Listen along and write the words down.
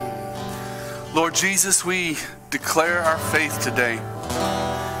Lord Jesus, we declare our faith today.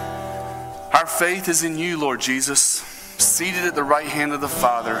 Our faith is in you, Lord Jesus, seated at the right hand of the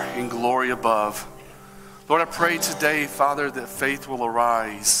Father in glory above. Lord, I pray today, Father, that faith will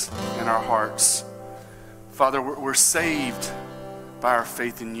arise in our hearts. Father, we're saved by our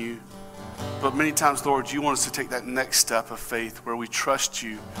faith in you. But many times, Lord, you want us to take that next step of faith where we trust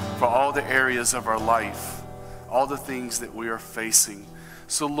you for all the areas of our life, all the things that we are facing.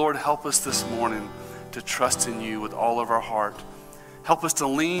 So, Lord, help us this morning to trust in you with all of our heart. Help us to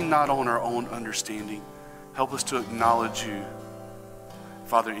lean not on our own understanding. Help us to acknowledge you,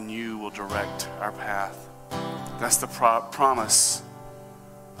 Father, and you will direct our path. That's the promise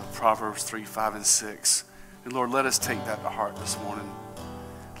of Proverbs 3, 5, and 6. And Lord, let us take that to heart this morning.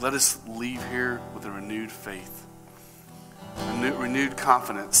 Let us leave here with a renewed faith, a renewed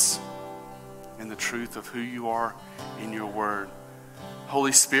confidence in the truth of who you are in your word.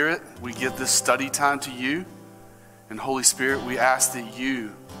 Holy Spirit, we give this study time to you. And Holy Spirit, we ask that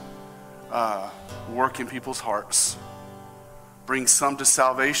you work in people's hearts. Bring some to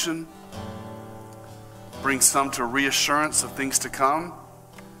salvation. Bring some to reassurance of things to come.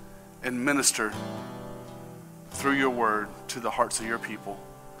 And minister through your word to the hearts of your people.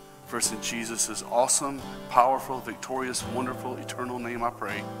 First in Jesus' awesome, powerful, victorious, wonderful, eternal name I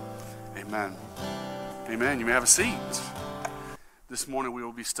pray. Amen. Amen. You may have a seat. This morning we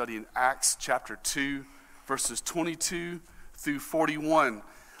will be studying Acts chapter 2, verses 22 through 41.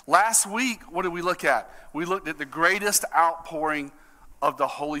 Last week, what did we look at? We looked at the greatest outpouring of the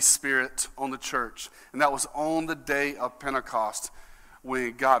Holy Spirit on the church. And that was on the day of Pentecost,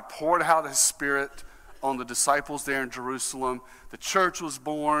 when God poured out his Spirit on the disciples there in Jerusalem. The church was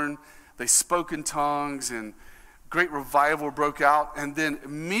born. They spoke in tongues, and great revival broke out. And then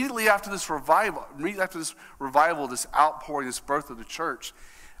immediately after this revival, this outpouring, this birth of the church,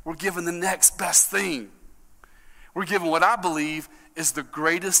 we're given the next best thing. We're given what I believe is the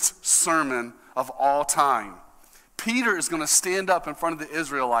greatest sermon of all time. Peter is going to stand up in front of the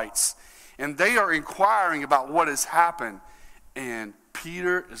Israelites, and they are inquiring about what has happened. And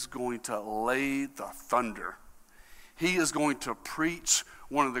Peter is going to lay the thunder. He is going to preach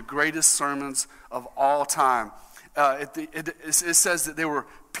one of the greatest sermons of all time. It says that they were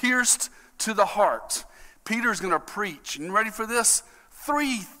pierced to the heart. Peter's going to preach. And ready for this?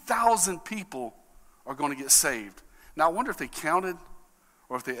 3,000 people are going to get saved. Now, I wonder if they counted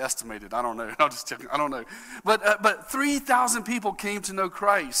or if they estimated. I don't know. I'm just checking. I don't know. But 3,000 people came to know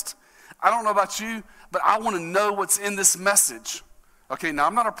Christ. I don't know about you, but I want to know what's in this message. Okay, now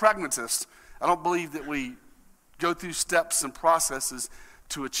I'm not a pragmatist. I don't believe that we go through steps and processes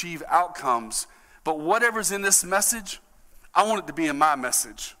to achieve outcomes. But whatever's in this message, I want it to be in my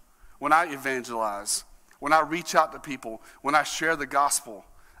message. When I evangelize, when I reach out to people, when I share the gospel,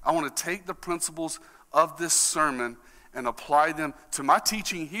 I want to take the principles of this sermon and apply them to my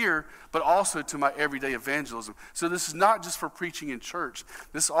teaching here, but also to my everyday evangelism. So this is not just for preaching in church.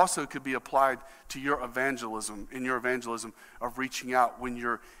 This also could be applied to your evangelism, in your evangelism of reaching out when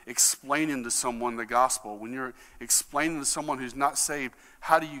you're explaining to someone the gospel, when you're explaining to someone who's not saved,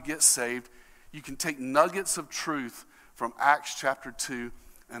 how do you get saved? You can take nuggets of truth from Acts chapter 2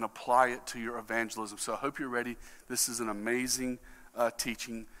 and apply it to your evangelism. So I hope you're ready. This is an amazing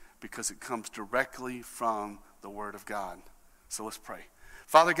teaching because it comes directly from the Word of God. So let's pray.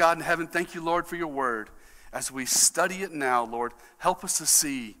 Father God in heaven, thank you, Lord, for your Word. As we study it now, Lord, help us to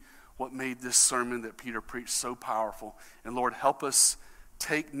see what made this sermon that Peter preached so powerful. And Lord, help us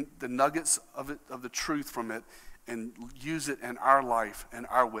take the nuggets of it, of the truth from it, and use it in our life and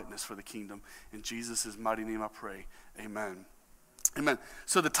our witness for the kingdom. In Jesus' mighty name I pray. Amen. Amen.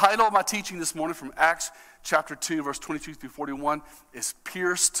 So the title of my teaching this morning from Acts chapter 2, verse 22 through 41 is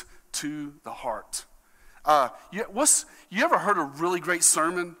Pierced to the Heart. You ever heard a really great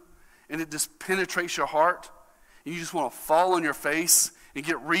sermon and it just penetrates your heart and you just want to fall on your face and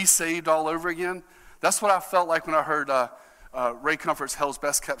get re-saved all over again? That's what I felt like when I heard Ray Comfort's Hell's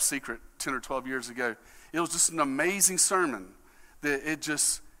Best Kept Secret 10 or 12 years ago. It was just an amazing sermon. That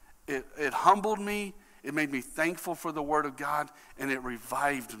it humbled me, it made me thankful for the Word of God, and it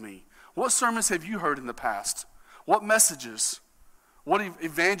revived me. What sermons have you heard in the past? What messages? What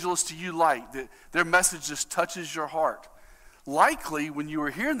evangelists do you like that their message just touches your heart? Likely, when you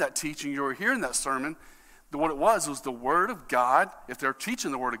were hearing that teaching, you were hearing that sermon, what it was the Word of God, if they're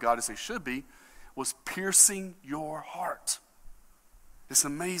teaching the Word of God as they should be, was piercing your heart. It's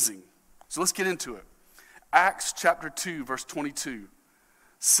amazing. So let's get into it. Acts chapter 2, verse 22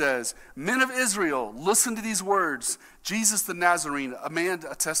 says, "Men of Israel, listen to these words. Jesus the Nazarene, a man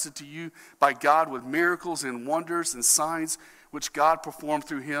attested to you by God with miracles and wonders and signs, which God performed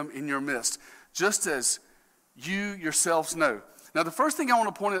through him in your midst, just as you yourselves know. Now, the first thing I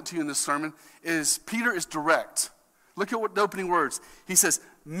want to point out to you in this sermon is Peter is direct. Look at what the opening words. He says,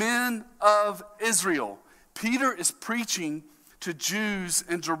 men of Israel. Peter is preaching to Jews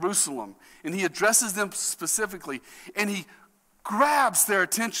in Jerusalem, and he addresses them specifically, and he grabs their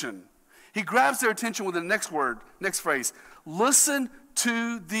attention. He grabs their attention with the next phrase. Listen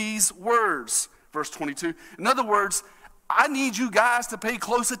to these words, verse 22. In other words, I need you guys to pay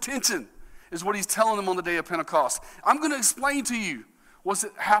close attention, is what he's telling them on the day of Pentecost. I'm going to explain to you what's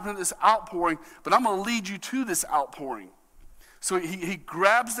happening at this outpouring, but I'm going to lead you to this outpouring. So he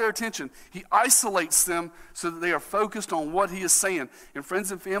grabs their attention. He isolates them so that they are focused on what he is saying. And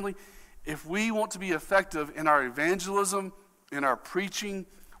friends and family, if we want to be effective in our evangelism, in our preaching,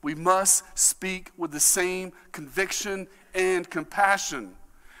 we must speak with the same conviction and compassion.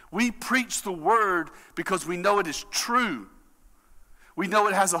 We preach the word because we know it is true. We know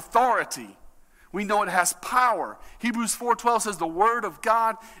it has authority. We know it has power. Hebrews 4:12 says the word of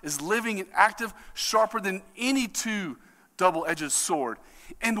God is living and active, sharper than any two-double-edged sword.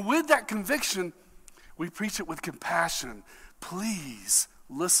 And with that conviction, we preach it with compassion. Please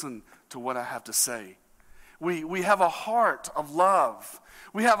listen to what I have to say. We have a heart of love.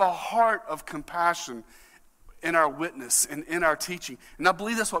 We have a heart of compassion in our witness and in our teaching. And I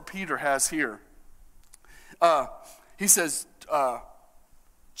believe that's what Peter has here. He says,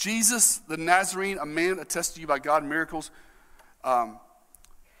 Jesus, the Nazarene, a man attested to you by God, miracles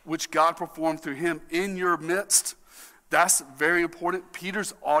which God performed through him in your midst. That's very important.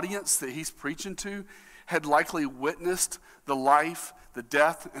 Peter's audience that he's preaching to had likely witnessed the life, the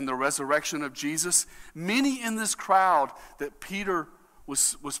death, and the resurrection of Jesus. Many in this crowd that Peter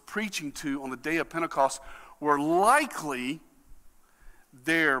was preaching to on the day of Pentecost were likely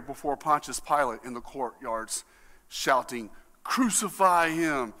there before Pontius Pilate in the courtyards shouting, "Crucify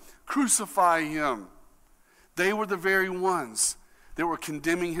him, crucify him." They were the very ones that were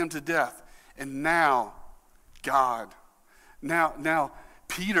condemning him to death. And now,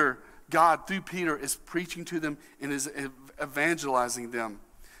 Peter, God through Peter is preaching to them and is evangelizing them,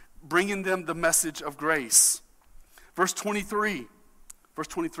 bringing them the message of grace. Verse 23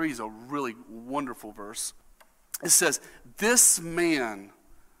 is a really wonderful verse. It says, this man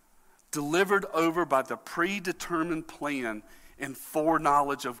delivered over by the predetermined plan and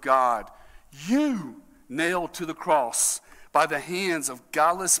foreknowledge of God, you nailed to the cross by the hands of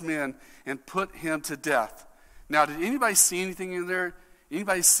godless men and put him to death. Now, did anybody see anything in there?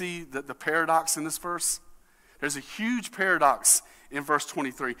 Anybody see the paradox in this verse? There's a huge paradox in verse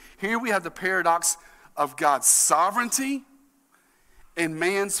 23. Here we have the paradox of God's sovereignty and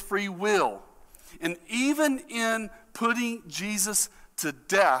man's free will. And even in putting Jesus to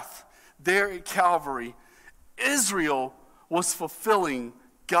death there at Calvary, Israel was fulfilling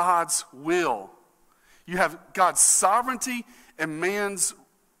God's will. You have God's sovereignty and man's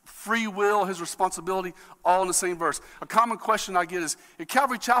free will, his responsibility, all in the same verse. A common question I get is, at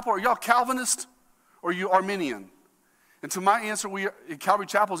Calvary Chapel, are y'all Calvinist or are you Arminian? And to my answer, Calvary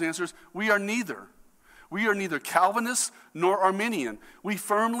Chapel's answer is, we are neither. We are neither Calvinist nor Arminian. We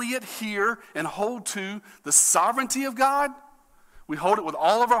firmly adhere and hold to the sovereignty of God. We hold it with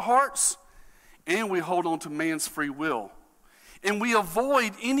all of our hearts, and we hold on to man's free will. And we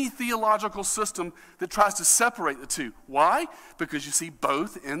avoid any theological system that tries to separate the two. Why? Because you see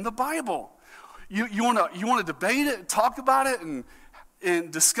both in the Bible. You want to debate it, talk about it,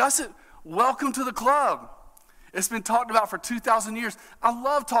 and discuss it? Welcome to the club. It's been talked about for 2,000 years. I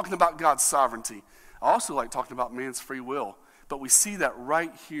love talking about God's sovereignty. I also like talking about man's free will. But we see that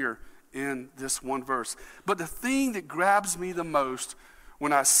right here in this one verse. But the thing that grabs me the most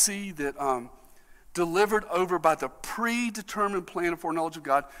when I see that delivered over by the predetermined plan and foreknowledge of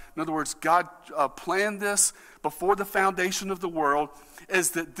God, in other words, God planned this before the foundation of the world,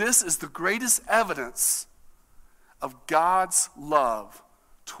 is that this is the greatest evidence of God's love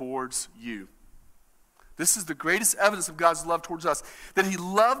towards you. This is the greatest evidence of God's love towards us, that he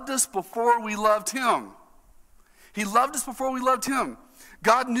loved us before we loved him. He loved us before we loved him.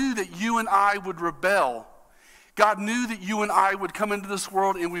 God knew that you and I would rebel. God knew that you and I would come into this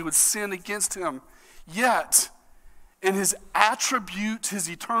world and we would sin against him. Yet, in his attribute, his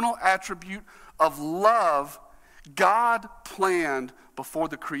eternal attribute of love, God planned before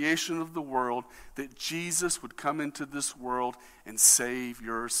the creation of the world that Jesus would come into this world and save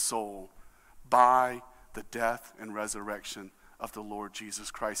your soul by the death and resurrection of the Lord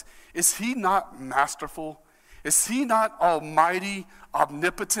Jesus Christ. Is he not masterful? Is he not almighty,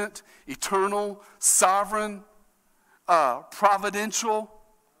 omnipotent, eternal, sovereign, providential?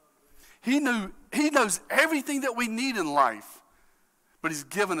 He knows everything that we need in life. But he's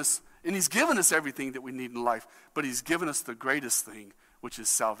given us everything that we need in life, but he's given us the greatest thing, which is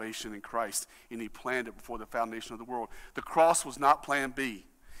salvation in Christ, and he planned it before the foundation of the world. The cross was not plan B.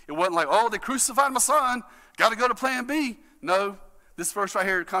 It wasn't like, oh, they crucified my son, got to go to plan B. No, this verse right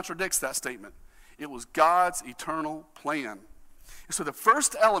here contradicts that statement. It was God's eternal plan. And so the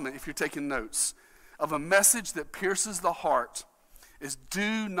first element, if you're taking notes, of a message that pierces the heart is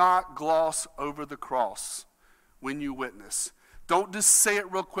do not gloss over the cross when you witness. Don't just say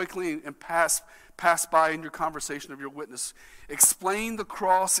it real quickly and pass by in your conversation of your witness. Explain the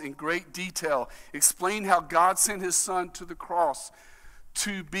cross in great detail. Explain how God sent his son to the cross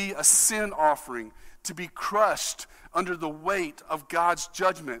to be a sin offering, to be crushed under the weight of God's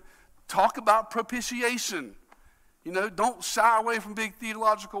judgment. Talk about propitiation. Don't shy away from big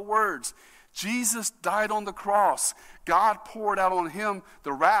theological words. Jesus died on the cross. God poured out on him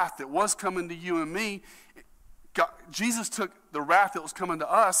the wrath that was coming to you and me. Jesus took the wrath that was coming to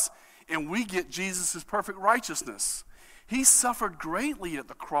us, and we get Jesus' perfect righteousness. He suffered greatly at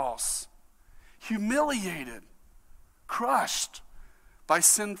the cross, humiliated, crushed by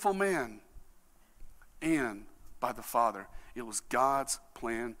sinful man and by the Father. It was God's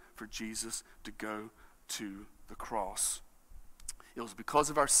plan for Jesus to go to the cross. It was because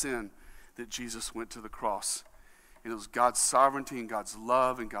of our sin that Jesus went to the cross. And it was God's sovereignty and God's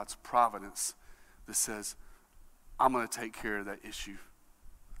love and God's providence that says, I'm going to take care of that issue.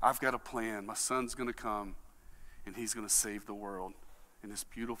 I've got a plan. My son's going to come, and he's going to save the world. And it's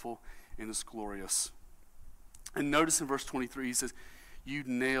beautiful and it's glorious. And notice in verse 23, he says, you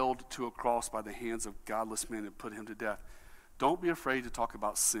nailed to a cross by the hands of godless men and put him to death. Don't be afraid to talk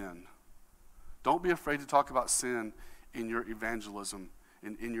about sin. Don't be afraid to talk about sin in your evangelism,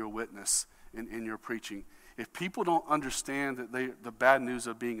 in your witness, in your preaching. If people don't understand that the bad news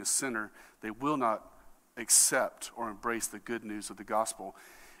of being a sinner, they will not accept or embrace the good news of the gospel.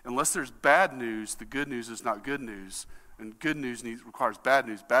 Unless there's bad news, the good news is not good news. And good news requires bad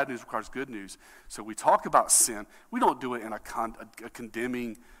news. Bad news requires good news. So we talk about sin. We don't do it in a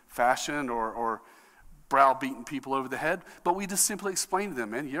condemning fashion or browbeating people over the head. But we just simply explain to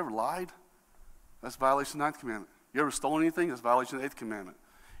them, man, you ever lied? That's a violation of the 9th commandment. You ever stolen anything? That's a violation of the 8th commandment.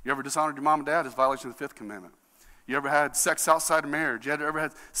 You ever dishonored your mom and dad? That's a violation of the 5th commandment. You ever had sex outside of marriage? You ever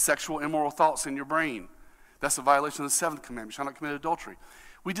had sexual immoral thoughts in your brain? That's a violation of the 7th commandment. You shall not commit adultery.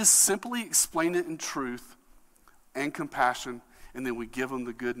 We just simply explain it in truth and compassion, and then we give them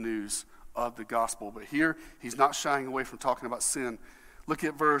the good news of the gospel. But here, he's not shying away from talking about sin. Look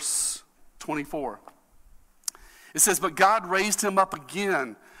at verse 24. It says, but God raised him up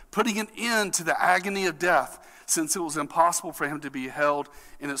again, putting an end to the agony of death, since it was impossible for him to be held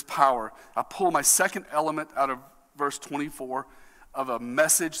in its power. I pull my second element out of verse 24 of a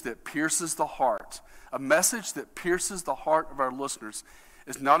message that pierces the heart. A message that pierces the heart of our listeners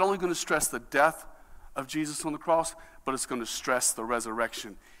is not only going to stress the death of Jesus on the cross, but it's going to stress the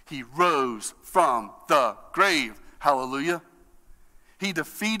resurrection. He rose from the grave. Hallelujah. He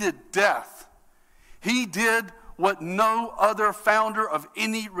defeated death. He did what no other founder of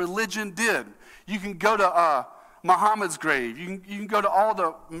any religion did. You can go to Muhammad's grave. You can go to all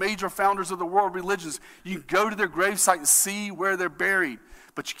the major founders of the world religions. You can go to their gravesite and see where they're buried.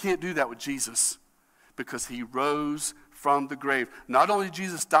 But you can't do that with Jesus, because he rose from the grave. Not only did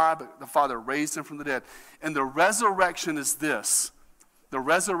Jesus die, but the Father raised him from the dead. And the resurrection is this. The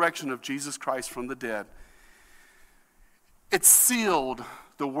resurrection of Jesus Christ from the dead. It sealed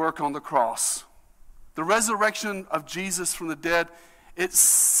the work on the cross. The resurrection of Jesus from the dead, it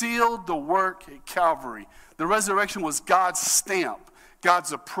sealed the work at Calvary. The resurrection was God's stamp,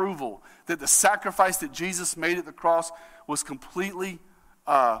 God's approval, that the sacrifice that Jesus made at the cross was completely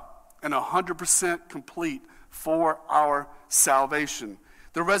and 100% complete for our salvation.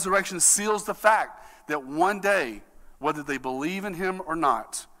 The resurrection seals the fact that one day, whether they believe in him or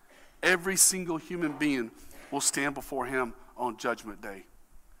not, every single human being will stand before him on Judgment Day.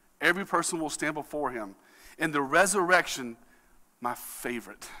 Every person will stand before him. And the resurrection, my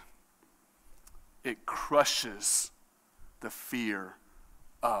favorite, it crushes the fear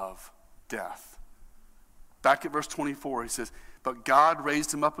of death. Back at verse 24, he says, but God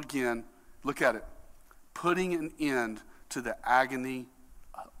raised him up again. Look at it. Putting an end to the agony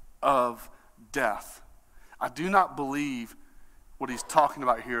of death. I do not believe what he's talking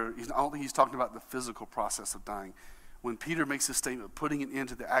about here. I don't think he's talking about the physical process of dying. When Peter makes this statement, putting an end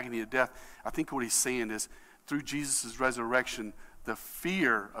to the agony of death, I think what he's saying is, through Jesus' resurrection, the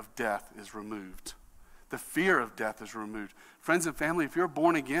fear of death is removed. The fear of death is removed. Friends and family, if you're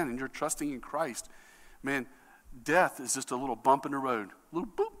born again and you're trusting in Christ, man, death is just a little bump in the road. A little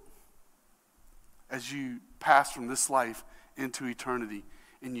boop. As you pass from this life into eternity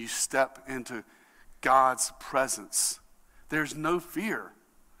and you step into God's presence, there's no fear.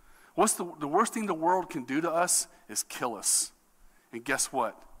 What's the worst thing the world can do to us is kill us. And guess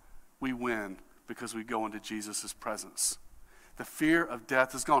what? We win because we go into Jesus' presence. The fear of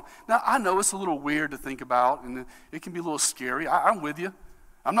death is gone. Now, I know it's a little weird to think about, and it can be a little scary. I'm with you.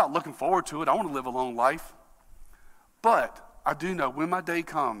 I'm not looking forward to it. I want to live a long life. But I do know when my day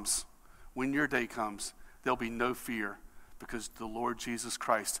comes, when your day comes, there'll be no fear because the Lord Jesus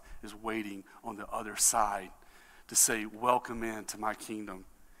Christ is waiting on the other side to say, welcome into my kingdom.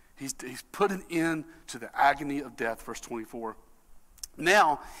 He's put an end to the agony of death, verse 24.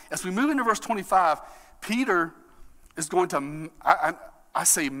 Now, as we move into verse 25, Peter is going to, I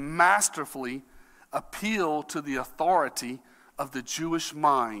say masterfully, appeal to the authority of the Jewish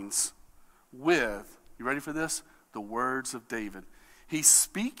minds with, you ready for this? The words of David. He's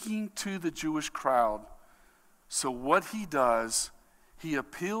speaking to the Jewish crowd. So what he does, he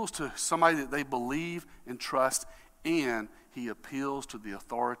appeals to somebody that they believe and trust, and he appeals to the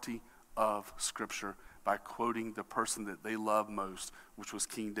authority of Scripture by quoting the person that they love most, which was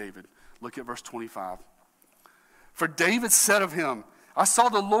King David. Look at verse 25. For David said of him, I saw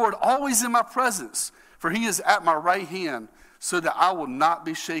the Lord always in my presence, for he is at my right hand, so that I will not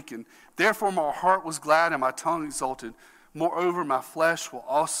be shaken. Therefore my heart was glad and my tongue exulted. Moreover, my flesh will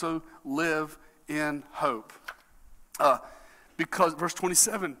also live in hope. Because, verse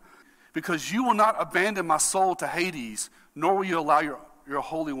 27, because you will not abandon my soul to Hades, nor will you allow your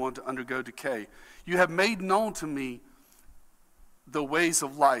Holy One to undergo decay. You have made known to me the ways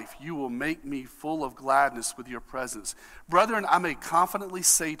of life. You will make me full of gladness with your presence. Brethren, I may confidently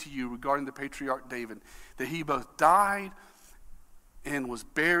say to you regarding the patriarch David, that he both died and was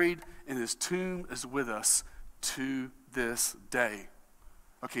buried, and his tomb is with us to this day.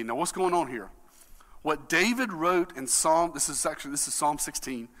 Okay, now what's going on here? What David wrote in this is Psalm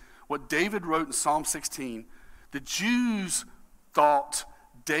 16. What David wrote in Psalm 16, the Jews thought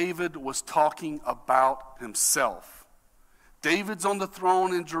David was talking about himself. David's on the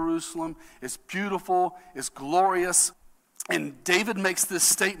throne in Jerusalem. It's beautiful. It's glorious. And David makes this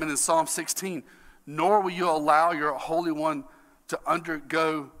statement in Psalm 16, nor will you allow your Holy One to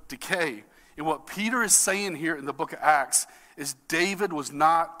undergo decay. And what Peter is saying here in the book of Acts is David was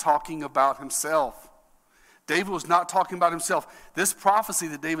not talking about himself. David was not talking about himself. This prophecy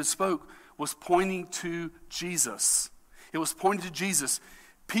that David spoke was pointing to Jesus. It was pointing to Jesus.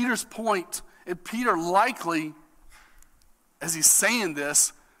 Peter's point, and Peter likely, as he's saying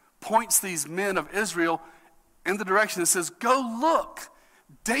this, points these men of Israel in the direction that says, go look,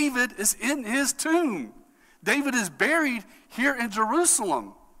 David is in his tomb. David is buried here in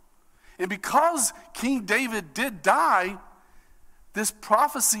Jerusalem. And because King David did die, this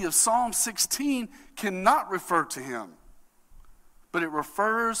prophecy of Psalm 16 cannot refer to him, but it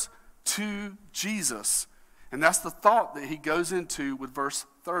refers to Jesus. And that's the thought that he goes into with verse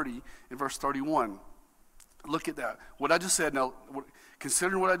 30 and verse 31. Look at that. What I just said, now,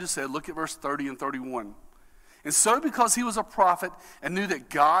 considering what I just said, look at verse 30 and 31. And so because he was a prophet and knew that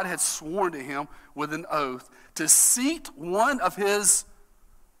God had sworn to him with an oath to seat one of his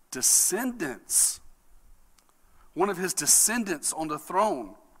descendants on the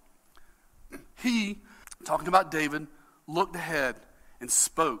throne, he, talking about David, looked ahead and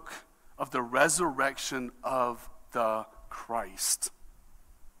spoke of the resurrection of the Christ.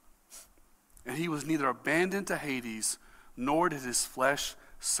 And he was neither abandoned to Hades, nor did his flesh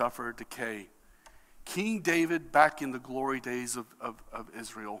suffer decay. King David, back in the glory days of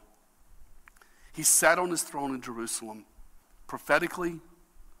Israel, he sat on his throne in Jerusalem, prophetically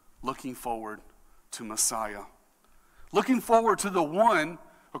looking forward to Messiah. Looking forward to the one,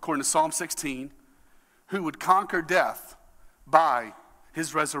 according to Psalm 16, who would conquer death by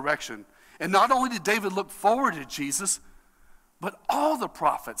his resurrection. And not only did David look forward to Jesus, but all the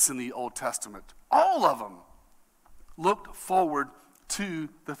prophets in the Old Testament, all of them, looked forward to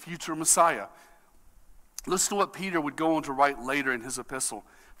the future Messiah. Listen to what Peter would go on to write later in his epistle.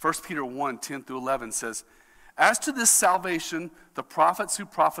 1 Peter 1, 10 through 11 says, as to this salvation, the prophets who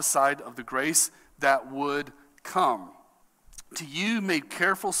prophesied of the grace that would come to you made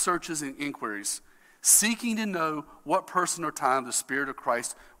careful searches and inquiries, seeking to know what person or time the Spirit of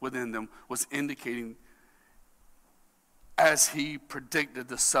Christ within them was indicating as he predicted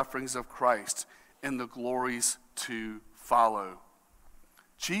the sufferings of Christ and the glories to follow.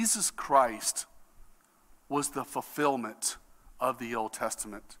 Jesus Christ was the fulfillment of the Old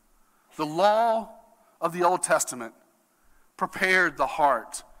Testament. The law of the Old Testament prepared the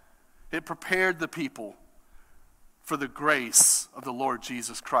heart. It prepared the people for the grace of the Lord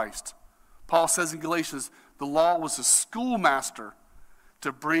Jesus Christ. Paul says in Galatians, The law was a schoolmaster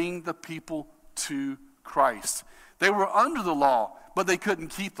to bring the people to Christ. They were under the law, but they couldn't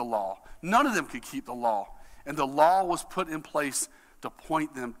keep the law. None of them could keep the law. And the law was put in place to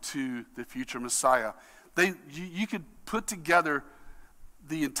point them to the future Messiah. You could put together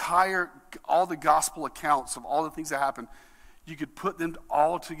all the gospel accounts of all the things that happened. You could put them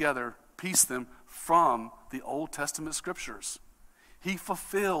all together, piece them from the Old Testament scriptures. He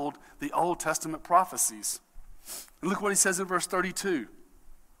fulfilled the Old Testament prophecies. And look what he says in verse 32.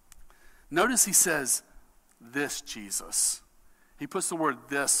 Notice he says, this Jesus. He puts the word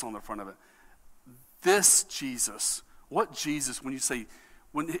this on the front of it. This Jesus. What Jesus, when you say,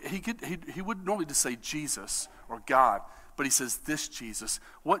 he would normally just say Jesus or God, but he says this Jesus.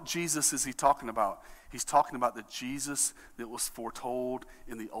 What Jesus is he talking about? He's talking about the Jesus that was foretold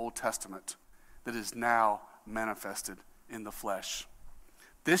in the Old Testament that is now manifested in the flesh.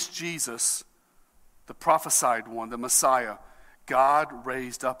 This Jesus, the prophesied one, the Messiah, God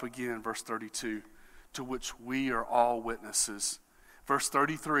raised up again, verse 32, to which we are all witnesses. Verse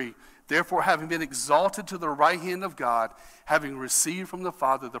 33, therefore, having been exalted to the right hand of God, having received from the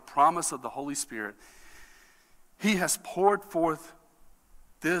Father the promise of the Holy Spirit, he has poured forth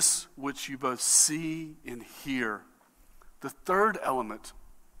this which you both see and hear. The third element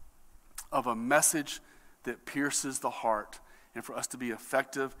of a message that pierces the heart, and for us to be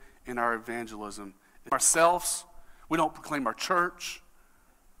effective in our evangelism. Ourselves, we don't proclaim our church,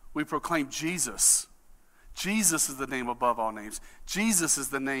 we proclaim Jesus. Jesus is the name above all names. Jesus is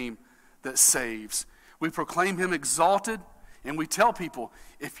the name that saves. We proclaim him exalted, and we tell people,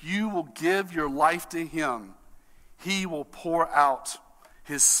 if you will give your life to him, he will pour out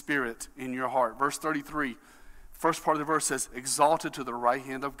his Spirit in your heart. Verse 33, first part of the verse says, exalted to the right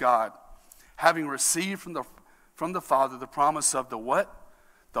hand of God, having received from the Father the promise of the what?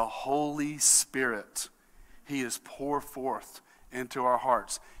 The Holy Spirit. He is poured forth into our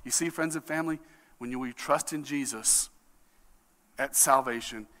hearts. You see, friends and family, when we trust in Jesus at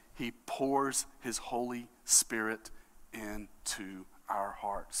salvation, he pours his Holy Spirit into our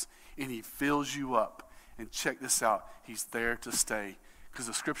hearts. And he fills you up. And check this out, he's there to stay. Because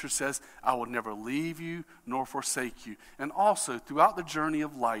the scripture says, I will never leave you nor forsake you. And also, throughout the journey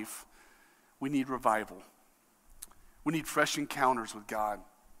of life, we need revival. We need fresh encounters with God.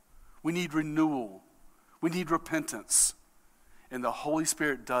 We need renewal. We need repentance. And the Holy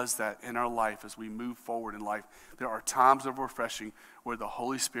Spirit does that in our life as we move forward in life. There are times of refreshing where the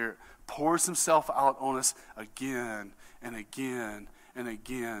Holy Spirit pours himself out on us again and again and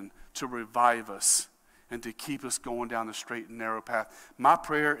again to revive us and to keep us going down the straight and narrow path. My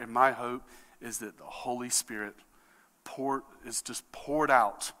prayer and my hope is that the Holy Spirit is just poured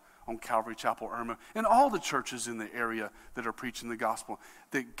out on Calvary Chapel, Irmo, and all the churches in the area that are preaching the gospel,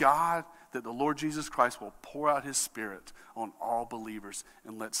 that the Lord Jesus Christ will pour out his Spirit on all believers,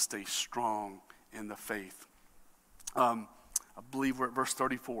 and let's stay strong in the faith. I believe we're at verse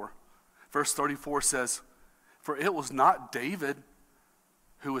 34. Verse 34 says, for it was not David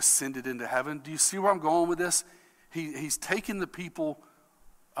who ascended into heaven. Do you see where I'm going with this? He's taken the people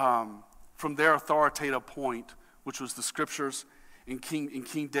from their authoritative point, which was the scriptures, in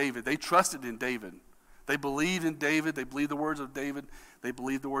King David. They trusted in David. They believed in David. They believed the words of David. They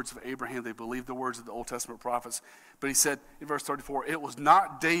believed the words of Abraham. They believed the words of the Old Testament prophets. But he said in verse 34, it was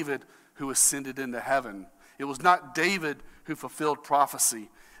not David who ascended into heaven. It was not David who fulfilled prophecy.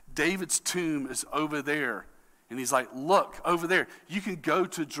 David's tomb is over there. And he's like, look, over there. You can go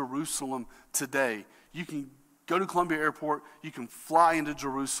to Jerusalem today. You can go to Columbia Airport. You can fly into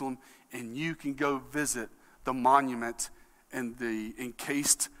Jerusalem. And you can go visit the monument and the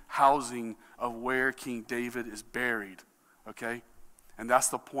encased housing of where King David is buried. Okay? And that's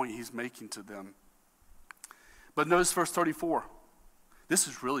the point he's making to them. But notice verse 34. This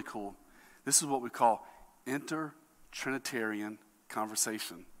is really cool. This is what we call inter-Trinitarian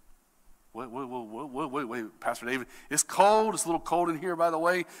conversation. Wait, Pastor David. It's cold. It's a little cold in here, by the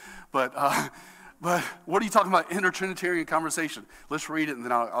way. But what are you talking about, inter-Trinitarian conversation? Let's read it, and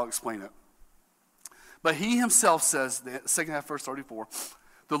then I'll explain it. But he himself says, the second half, verse 34,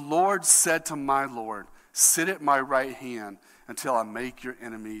 the Lord said to my Lord, sit at my right hand until I make your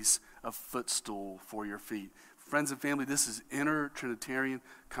enemies a footstool for your feet. Friends and family, this is inter-Trinitarian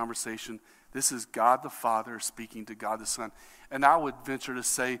conversation. This is God the Father speaking to God the Son. And I would venture to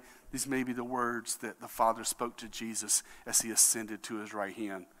say these may be the words that the Father spoke to Jesus as he ascended to his right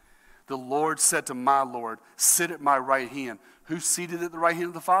hand. The Lord said to my Lord, sit at my right hand. Who's seated at the right hand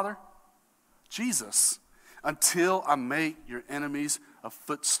of the Father? Jesus. Until I make your enemies a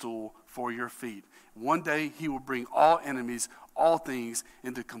footstool for your feet. One day he will bring all enemies, all things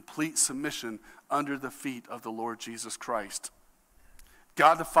into complete submission under the feet of the Lord Jesus Christ.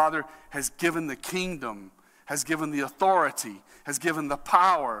 God the Father has given the kingdom, has given the authority, has given the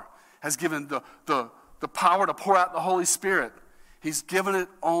power, has given the power to pour out the Holy Spirit. He's given it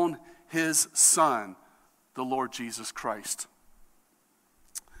on his Son, the Lord Jesus Christ.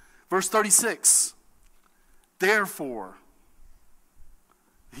 Verse 36, therefore.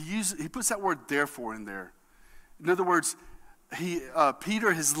 He puts that word therefore in there. In other words,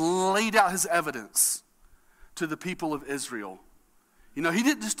 Peter has laid out his evidence to the people of Israel. You know, he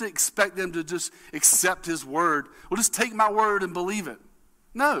didn't just expect them to just accept his word. Well, just take my word and believe it.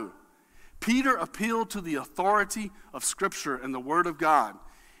 No. Peter appealed to the authority of Scripture and the Word of God.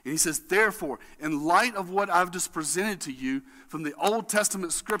 And he says, therefore, in light of what I've just presented to you from the Old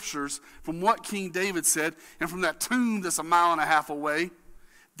Testament Scriptures, from what King David said, and from that tomb that's 1.5 miles away,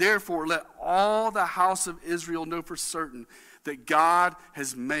 therefore let all the house of Israel know for certain that God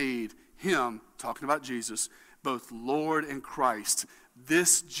has made him, talking about Jesus, both Lord and Christ,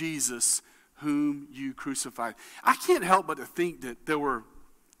 this Jesus whom you crucified. I can't help but to think that there were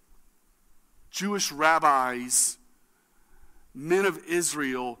Jewish rabbis, men of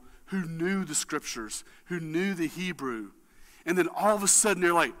Israel, who knew the Scriptures, who knew the Hebrew. And then all of a sudden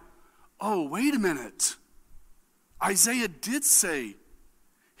they're like, oh, wait a minute. Isaiah did say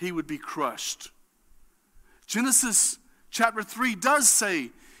he would be crushed. Genesis chapter 3 does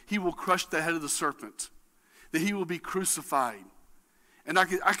say he will crush the head of the serpent, that he will be crucified. And I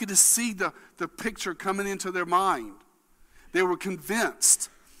could just see the picture coming into their mind. They were convinced.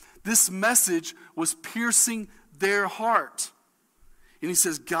 This message was piercing their heart. And he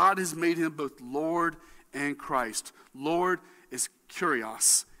says, God has made him both Lord and Christ. Lord is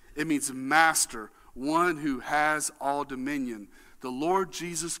kurios. It means master, one who has all dominion. The Lord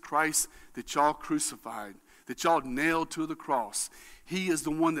Jesus Christ that y'all crucified, that y'all nailed to the cross. He is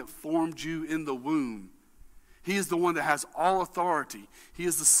the one that formed you in the womb. He is the one that has all authority. He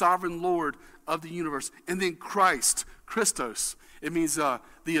is the sovereign Lord of the universe. And then Christ, Christos, it means the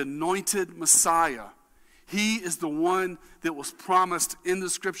anointed Messiah. He is the one that was promised in the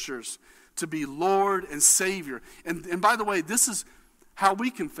Scriptures to be Lord and Savior. And by the way, this is how we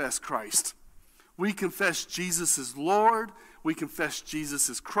confess Christ. We confess Jesus is Lord. We confess Jesus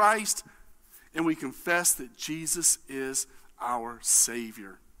is Christ. And we confess that Jesus is our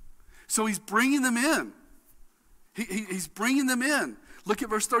Savior. So he's bringing them in. He's bringing them in. Look at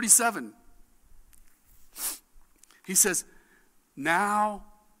verse 37. He says, now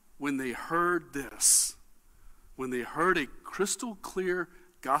when they heard this, when they heard a crystal clear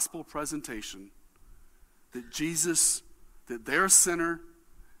gospel presentation that Jesus, that they're a sinner,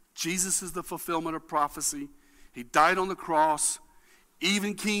 Jesus is the fulfillment of prophecy, he died on the cross,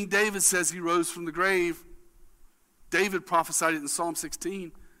 even King David says he rose from the grave. David prophesied it in Psalm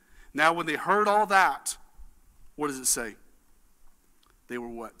 16. Now when they heard all that, what does it say? They were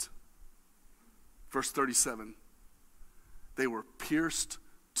what? Verse 37. They were pierced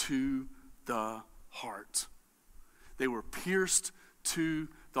to the heart. They were pierced to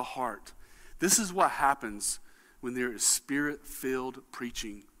the heart. This is what happens when there is Spirit-filled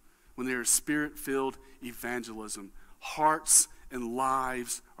preaching, when there is Spirit-filled evangelism. Hearts and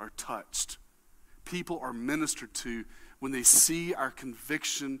lives are touched. People are ministered to when they see our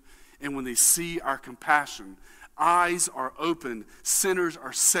conviction and when they see our compassion. Eyes are opened, sinners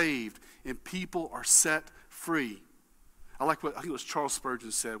are saved, and people are set free. I think it was Charles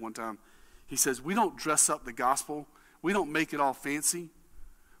Spurgeon said one time. He says, we don't dress up the gospel. We don't make it all fancy.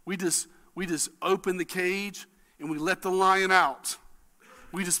 We just open the cage and we let the lion out.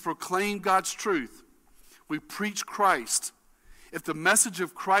 We just proclaim God's truth. We preach Christ. If the message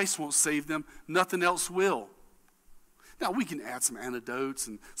of Christ won't save them, nothing else will. Now, we can add some anecdotes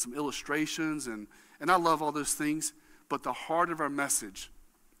and some illustrations, and I love all those things, but the heart of our message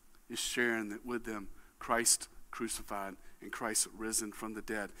is sharing that with them Christ crucified and Christ risen from the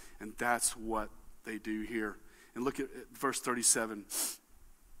dead. And that's what they do here. And look at verse 37.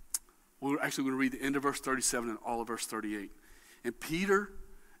 We're actually going to read the end of verse 37 and all of verse 38. And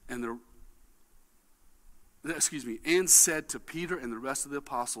and said to Peter and the rest of the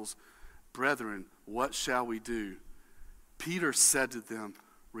apostles, brethren, what shall we do? Peter said to them,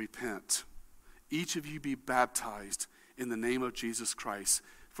 repent. Each of you be baptized in the name of Jesus Christ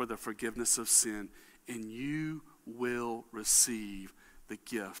for the forgiveness of sin, and you will receive the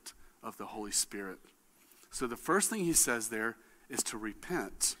gift of the Holy Spirit. So the first thing he says there is to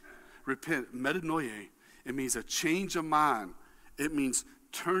repent. Repent, metanoia. It means a change of mind. It means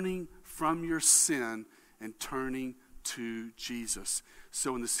turning from your sin and turning to Jesus.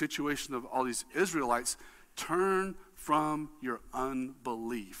 So in the situation of all these Israelites, turn from your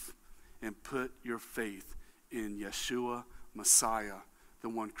unbelief and put your faith in Yeshua, Messiah, the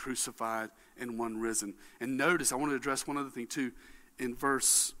one crucified and one risen. And notice, I want to address one other thing too. In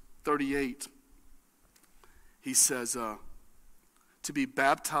verse 38, he says, to be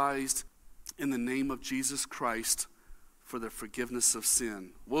baptized in the name of Jesus Christ for the forgiveness of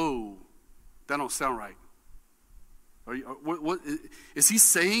sin. Whoa, that don't sound right. What is he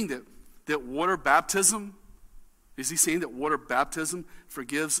saying that water baptism? Is he saying that water baptism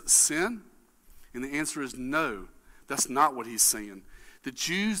forgives sin? And the answer is no. That's not what he's saying. The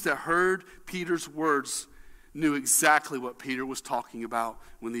Jews that heard Peter's words knew exactly what Peter was talking about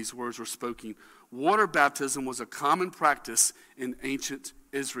when these words were spoken. Water baptism was a common practice in ancient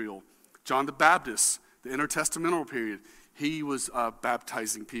Israel. John the Baptist, the intertestamental period, he was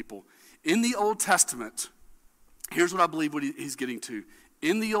baptizing people. In the Old Testament, here's what I believe what he's getting to.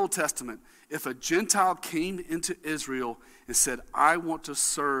 In the Old Testament, if a Gentile came into Israel and said, I want to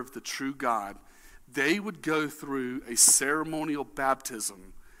serve the true God, they would go through a ceremonial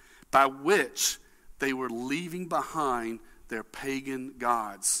baptism by which they were leaving behind their pagan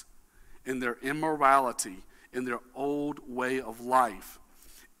gods and their immorality and their old way of life.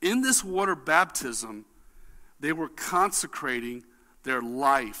 In this water baptism, they were consecrating their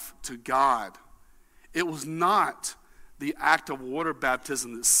life to God. It was not the act of water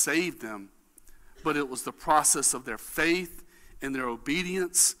baptism that saved them, but it was the process of their faith and their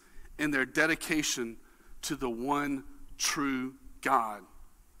obedience and their dedication to the one true God.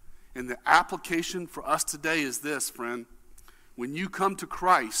 And the application for us today is this, friend. When you come to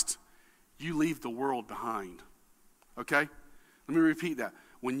Christ, you leave the world behind. Okay? Let me repeat that.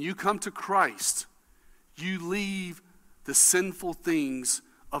 When you come to Christ, you leave the sinful things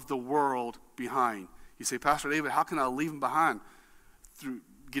of the world behind. You say, Pastor David, how can I leave them behind? Through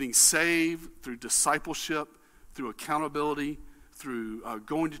getting saved, through discipleship, through accountability, through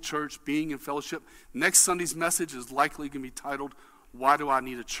going to church, being in fellowship. Next Sunday's message is likely going to be titled, Why Do I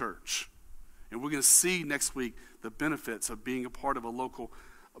Need a Church? And we're going to see next week the benefits of being a part of a local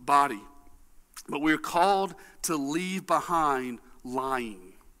body. But we're called to leave behind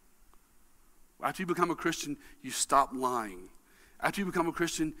lying. After you become a Christian, you stop lying. After you become a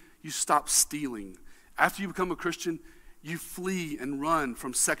Christian, you stop stealing. After you become a Christian, you flee and run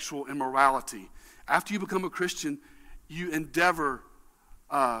from sexual immorality. After you become a Christian, you endeavor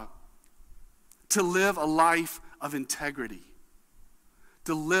to live a life of integrity,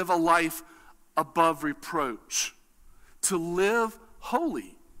 to live a life above reproach, to live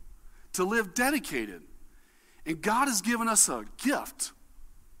holy, to live dedicated. And God has given us a gift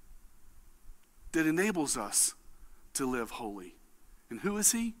that enables us to live holy. And who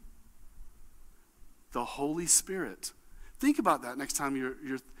is he? The Holy Spirit. Think about that next time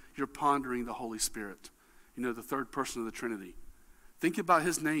you're pondering the Holy Spirit. You know, the third person of the Trinity. Think about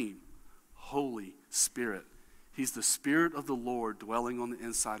his name, Holy Spirit. He's the Spirit of the Lord dwelling on the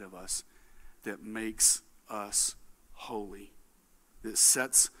inside of us that makes us holy, that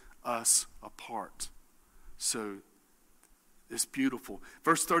sets us apart. So it's beautiful.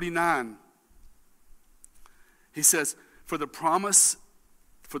 Verse 39, he says, For the promise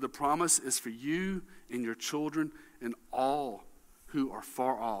is for you and your children and all who are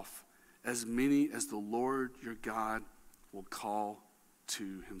far off, as many as the Lord your God will call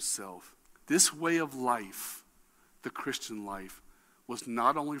to himself. This way of life, the Christian life, was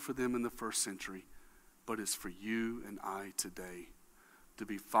not only for them in the first century, but is for you and I today. To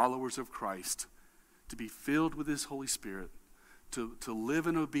be followers of Christ, to be filled with his Holy Spirit, to live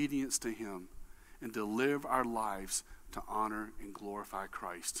in obedience to him, and to live our lives to honor and glorify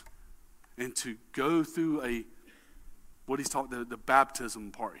Christ. And to go through what he's talking, the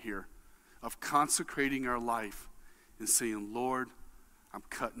baptism part here, of consecrating our life and saying, Lord, I'm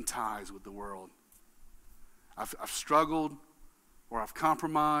cutting ties with the world. I've struggled, or I've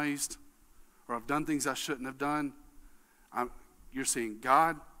compromised, or I've done things I shouldn't have done. You're saying,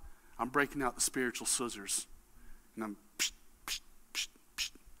 God, I'm breaking out the spiritual scissors. And I'm psh, psh, psh,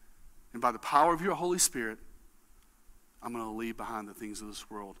 psh. And by the power of your Holy Spirit, I'm going to leave behind the things of this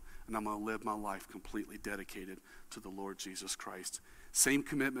world, and I'm going to live my life completely dedicated to the Lord Jesus Christ. Same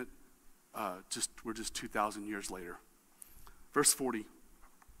commitment, we're just 2,000 years later. Verse 40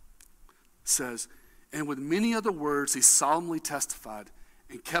 says, And with many other words he solemnly testified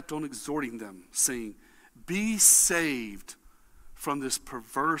and kept on exhorting them, saying, Be saved from this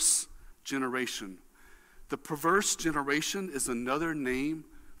perverse generation. The perverse generation is another name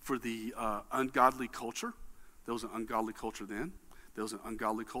for the ungodly culture. There was an ungodly culture then. There was an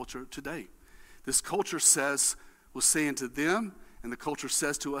ungodly culture today. This culture was saying to them, and the culture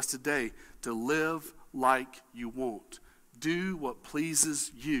says to us today, to live like you want. Do what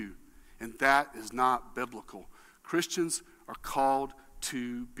pleases you. And that is not biblical. Christians are called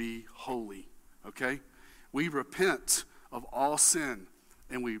to be holy, okay? We repent of all sin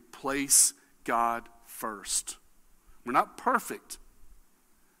and we place God first. We're not perfect,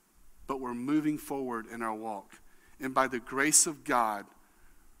 but we're moving forward in our walk. And by the grace of God,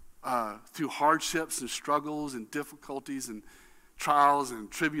 through hardships and struggles and difficulties and trials and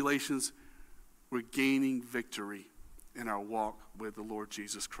tribulations, we're gaining victory in our walk with the Lord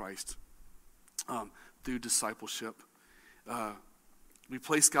Jesus Christ through discipleship. We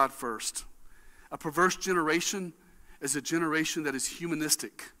place God first. A perverse generation is a generation that is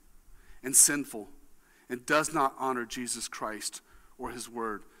humanistic and sinful and does not honor Jesus Christ or his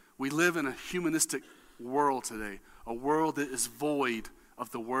word. We live in a humanistic world today, a world that is void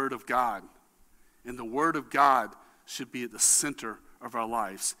of the word of God. And the word of God should be at the center of our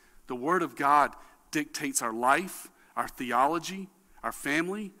lives. The word of God dictates our life, our theology, our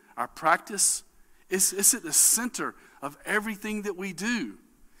family, our practice. It's at the center of everything that we do.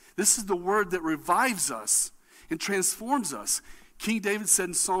 This is the word that revives us and transforms us. King David said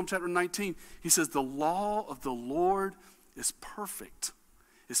in Psalm chapter 19, he says, the law of the Lord is perfect.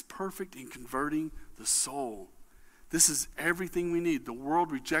 It's perfect in converting the soul. This is everything we need. The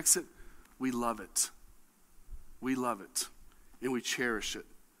world rejects it. We love it. We love it. And we cherish it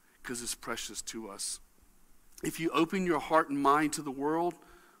because it's precious to us. If you open your heart and mind to the world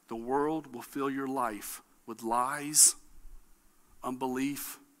will fill your life with lies,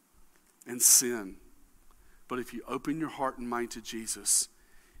 unbelief, and sin. But if you open your heart and mind to Jesus,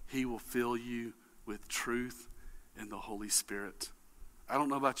 he will fill you with truth and the Holy Spirit. I don't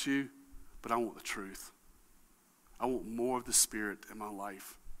know about you, but I want the truth. I want more of the Spirit in my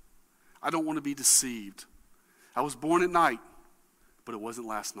life. I don't want to be deceived. I was born at night, but it wasn't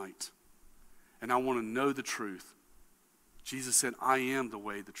last night. And I want to know the truth. Jesus said, I am the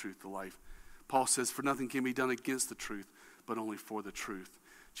way, the truth, the life. Paul says, for nothing can be done against the truth, but only for the truth.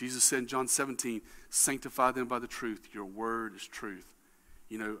 Jesus said in John 17, sanctify them by the truth. Your word is truth.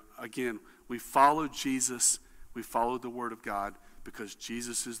 You know, again, we follow Jesus. We follow the word of God because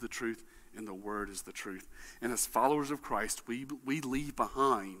Jesus is the truth and the word is the truth. And as followers of Christ, we leave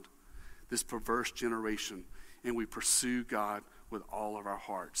behind this perverse generation and we pursue God with all of our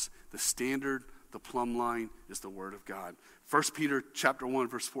hearts. The standard, the plumb line is the word of God. 1 Peter chapter 1,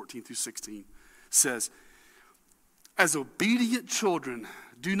 verse 14 through 16 says, as obedient children,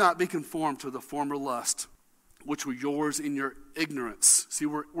 do not be conformed to the former lust, which were yours in your ignorance. See,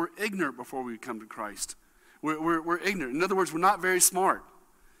 we're ignorant before we come to Christ. We're ignorant. In other words, we're not very smart.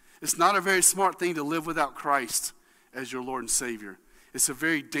 It's not a very smart thing to live without Christ as your Lord and Savior. It's a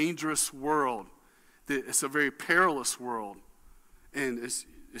very dangerous world. It's a very perilous world. And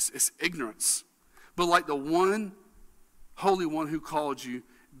it's ignorance. But like the one Holy One who called you,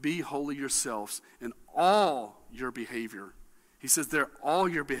 be holy yourselves in all your behavior. He says there, all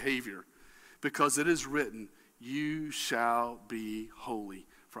your behavior, because it is written, you shall be holy,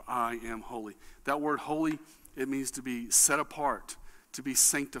 for I am holy. That word holy, it means to be set apart, to be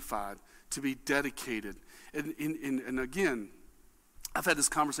sanctified, to be dedicated. And again, I've had this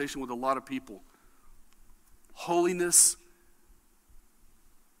conversation with a lot of people. Holiness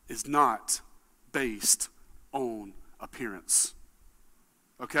is not based on appearance.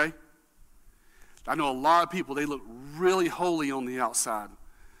 Okay? I know a lot of people, they look really holy on the outside.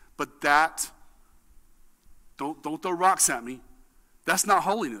 But that, don't throw rocks at me. That's not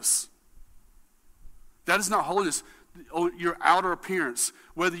holiness. That is not holiness. Your outer appearance,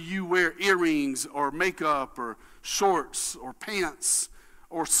 whether you wear earrings or makeup or shorts or pants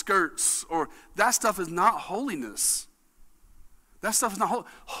or skirts, or that stuff is not holiness. That stuff is not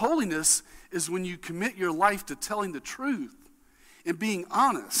holiness is when you commit your life to telling the truth and being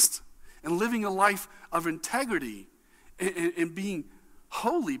honest and living a life of integrity and being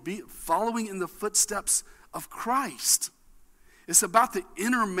holy, following in the footsteps of Christ. It's about the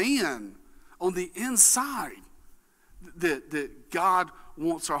inner man on the inside that God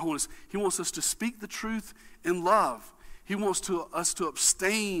wants our holiness. He wants us to speak the truth in love. He wants us to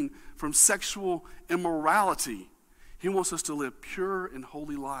abstain from sexual immorality. He wants us to live pure and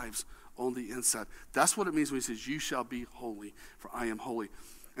holy lives on the inside. That's what it means when he says, you shall be holy, for I am holy.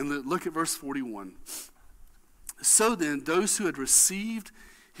 And look at verse 41. So then, those who had received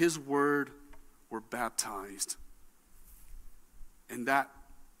his word were baptized. And that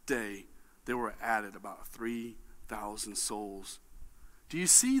day, there were added about 3,000 souls. Do you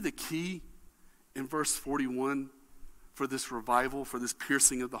see the key in verse 41 for this revival, for this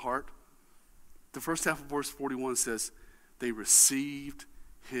piercing of the heart? The first half of verse 41 says, they received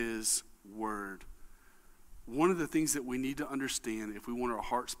his word. one of the things that we need to understand if we want our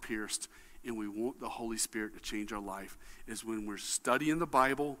hearts pierced and we want the Holy Spirit to change our life is when we're studying the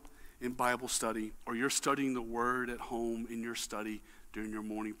Bible in Bible study, or you're studying the Word at home in your study during your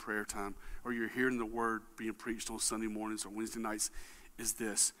morning prayer time, or you're hearing the Word being preached on Sunday mornings or Wednesday nights, is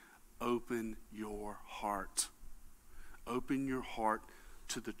this: open your heart. Open your heart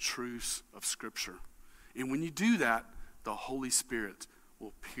to the truths of Scripture. And when you do that, the Holy Spirit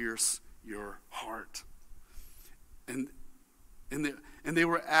will pierce your heart. And they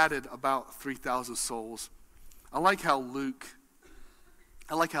were added about 3,000 souls. I like how Luke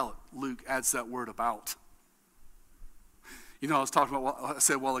adds that word "about." You know, I was talking about what I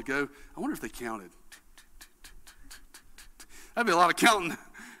said a while ago. I wonder if they counted. That'd be a lot of counting.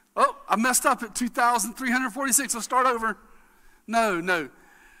 Oh, I messed up at 2,346. Let's start over. No.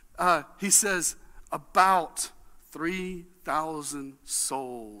 He says about 3,000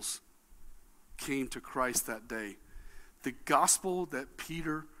 souls came to Christ that day. The gospel that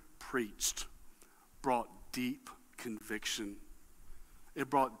Peter preached brought deep conviction. It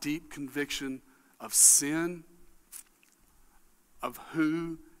brought deep conviction of sin, of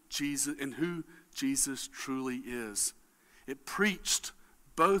who Jesus truly is. It preached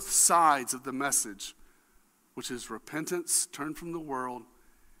both sides of the message, which is repentance, turn from the world,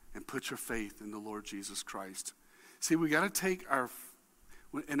 and put your faith in the Lord Jesus Christ. See, we got to take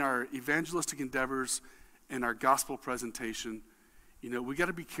in our evangelistic endeavors and our gospel presentation, we got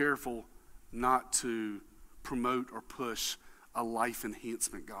to be careful not to promote or push a life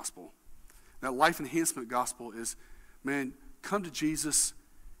enhancement gospel. That life enhancement gospel is, man, come to Jesus,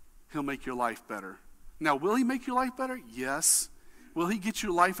 he'll make your life better. Now, will he make your life better? Yes. Will he get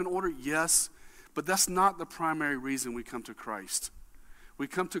your life in order? Yes. But that's not the primary reason we come to Christ. We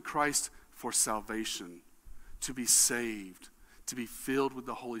come to Christ for salvation, to be saved, to be filled with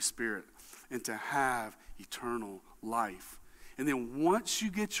the Holy Spirit, and to have eternal life. And then once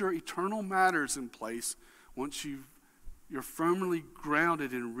you get your eternal matters in place, once you're firmly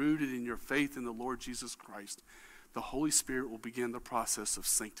grounded and rooted in your faith in the Lord Jesus Christ, the Holy Spirit will begin the process of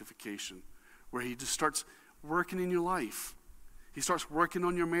sanctification, where he just starts working in your life. He starts working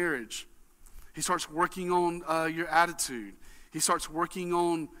on your marriage. He starts working on your attitude. He starts working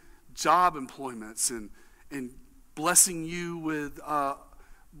on job employments and blessing you with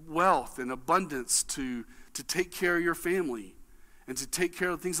wealth and abundance to take care of your family and to take care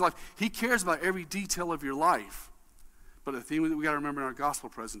of things in life. He cares about every detail of your life. But the thing that we got to remember in our gospel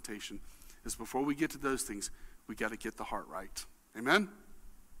presentation is before we get to those things, we got to get the heart right. Amen?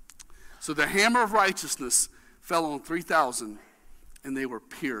 So the hammer of righteousness fell on 3,000, and they were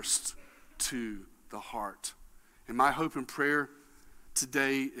pierced to the heart. And my hope and prayer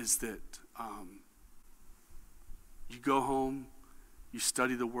today is that you go home, you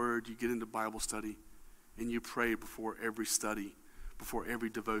study the Word, you get into Bible study, and you pray before every study, before every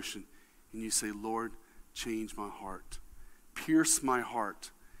devotion, and you say, Lord, change my heart. Pierce my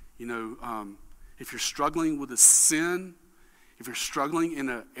heart. If you're struggling with a sin, if you're struggling in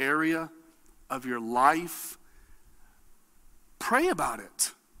an area of your life, pray about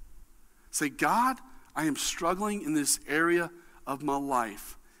it. Say, God, I am struggling in this area of my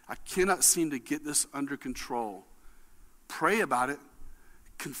life. I cannot seem to get this under control. Pray about it.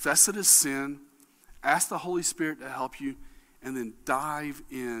 Confess it as sin. Ask the Holy Spirit to help you. And then dive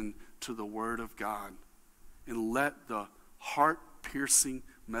into the Word of God. And let the heart-piercing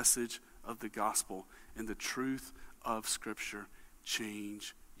message of the gospel and the truth of Scripture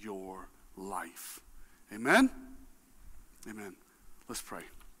change your life. Amen? Amen. Let's pray.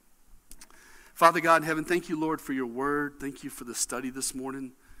 Father God in heaven, thank you, Lord, for your word. Thank you for the study this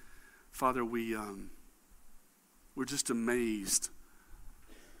morning. Father, we're just amazed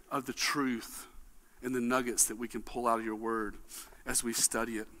of the truth and the nuggets that we can pull out of your word as we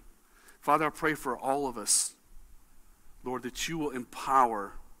study it. Father, I pray for all of us, Lord, that you will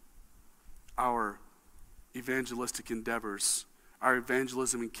empower our evangelistic endeavors, our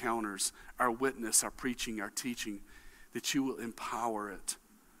evangelism encounters, our witness, our preaching, our teaching, that you will empower it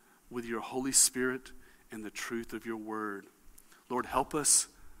with your Holy Spirit and the truth of your word. Lord, help us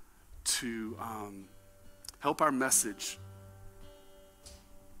to help our message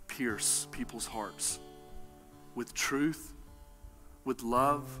pierce people's hearts with truth, with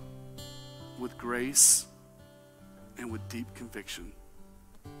love, with grace, and with deep conviction.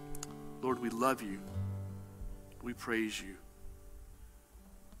 Lord, we love you. We praise you.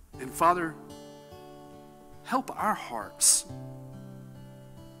 And Father, help our hearts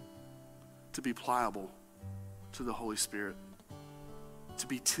to be pliable to the Holy Spirit, to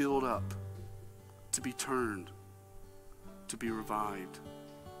be tilled up, to be turned, to be revived.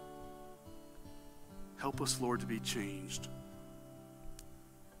 Help us, Lord, to be changed.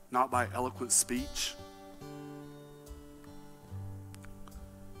 Not by eloquent speech,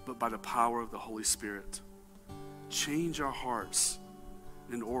 but by the power of the Holy Spirit. Change our hearts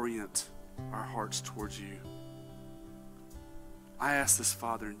and orient our hearts towards you. I ask this,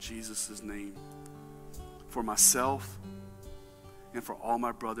 Father, in Jesus' name, for myself and for all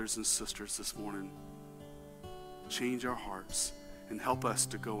my brothers and sisters this morning. Change our hearts and help us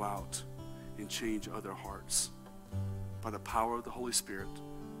to go out and change other hearts by the power of the Holy Spirit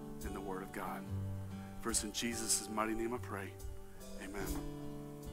and the Word of God. For it's in Jesus' mighty name I pray. Amen.